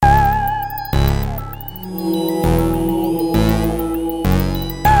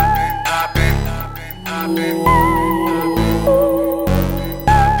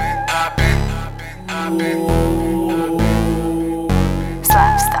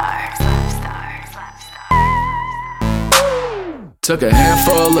Took a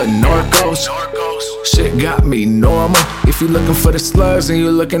handful of Norcos. Shit got me normal. If you looking for the slugs and you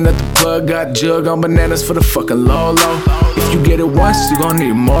looking at the plug, got jug on bananas for the fucking Lolo. If you get it once, you gon'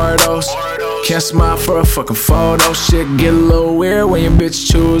 need more of those. Can't smile for a fucking photo. Shit get a little weird when your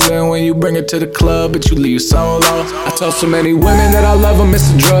bitch choosing. When you bring it to the club, but you leave solo. I told so many women that I love them,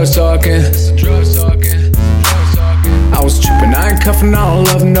 it's the drugs talking. I was tripping, I ain't cuffing, I don't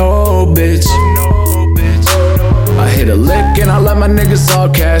love no bitch. I hit a lick and I let my niggas all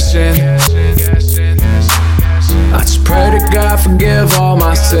cash in. I just pray to God forgive all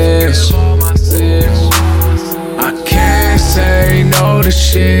my sins. I can't say no to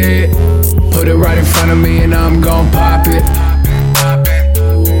shit. Put it right in front of me and I'm gon' pop it.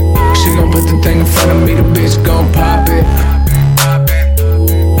 She gon' put the thing in front of me, the bitch gon' pop it.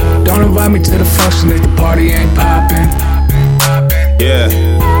 Don't invite me to the function if the party ain't poppin'. Yeah.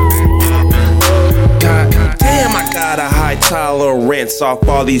 Damn, I got a high tolerance off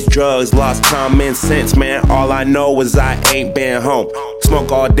all these drugs, lost common sense, man. All I know is I ain't been home.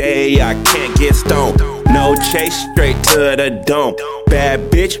 Smoke all day, I can't get stoned. No chase, straight to the dome.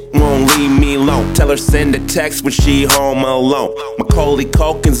 Bad bitch won't leave me alone. Tell her send a text when she home alone. Macaulay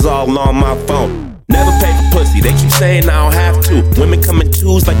Culkin's all on my phone. Never pay for pussy, they keep saying I don't have to. Women come in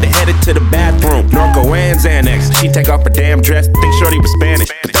twos like they headed to the bathroom. Norco and Xanax, she take off her damn dress. Think shorty was Spanish,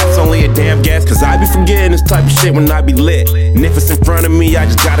 but that's only a damn guess. Cause I be forgetting this type of shit when I be lit. And if it's in front of me, I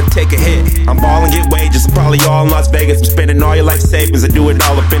just gotta take a hit. I'm ballin', get wages, I'm probably all in Las Vegas. I'm spending all your life savings, I do it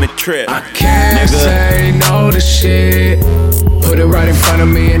all up in a trip. I can't say no to shit. Put it right in front of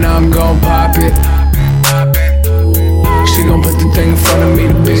me and I'm gon' pop it. She gon' put the thing in front of me,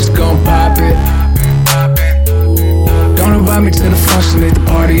 the bitch gon' pop it. Don't invite me to the function if the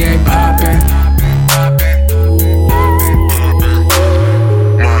party ain't poppin'.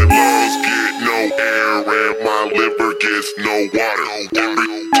 My lungs get no air and my liver gets no water. Every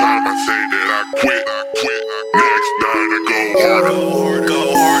time I say that I quit. Next night I go harder.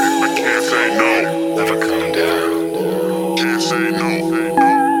 I can't say no. Never come down. Can't say no.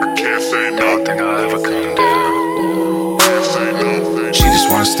 I can't say no. Don't think I'll ever come down. Can't say no. She just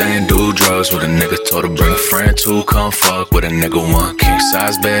wanna stay and do drugs with a nigga. Told her bring a friend to come fuck with a nigga. One king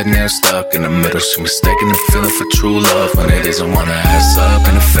size bed now stuck in the middle. She mistaken the feeling for true love when it isn't. Wanna ass up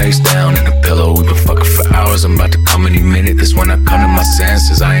and a face down in a pillow. We been fucking for hours. I'm about to come any minute. This when I come to my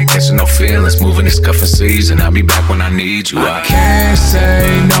senses. I ain't catching no feelings. Moving this cuffing season. I'll be back when I need you. I can't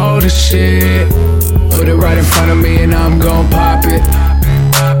say no to shit. Put it right in front of me and I'm gon' pop it.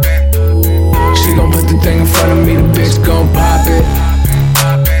 She gon' put the thing in front of me, the bitch gon' pop it.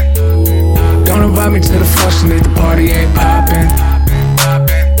 Don't invite me to the function if the party ain't poppin'.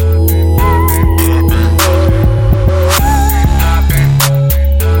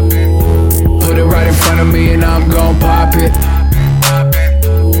 Put it right in front of me and I'm gon' pop it.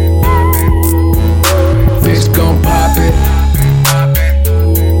 Bitch gon' pop it.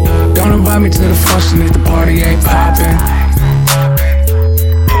 Don't invite me to the function if the party ain't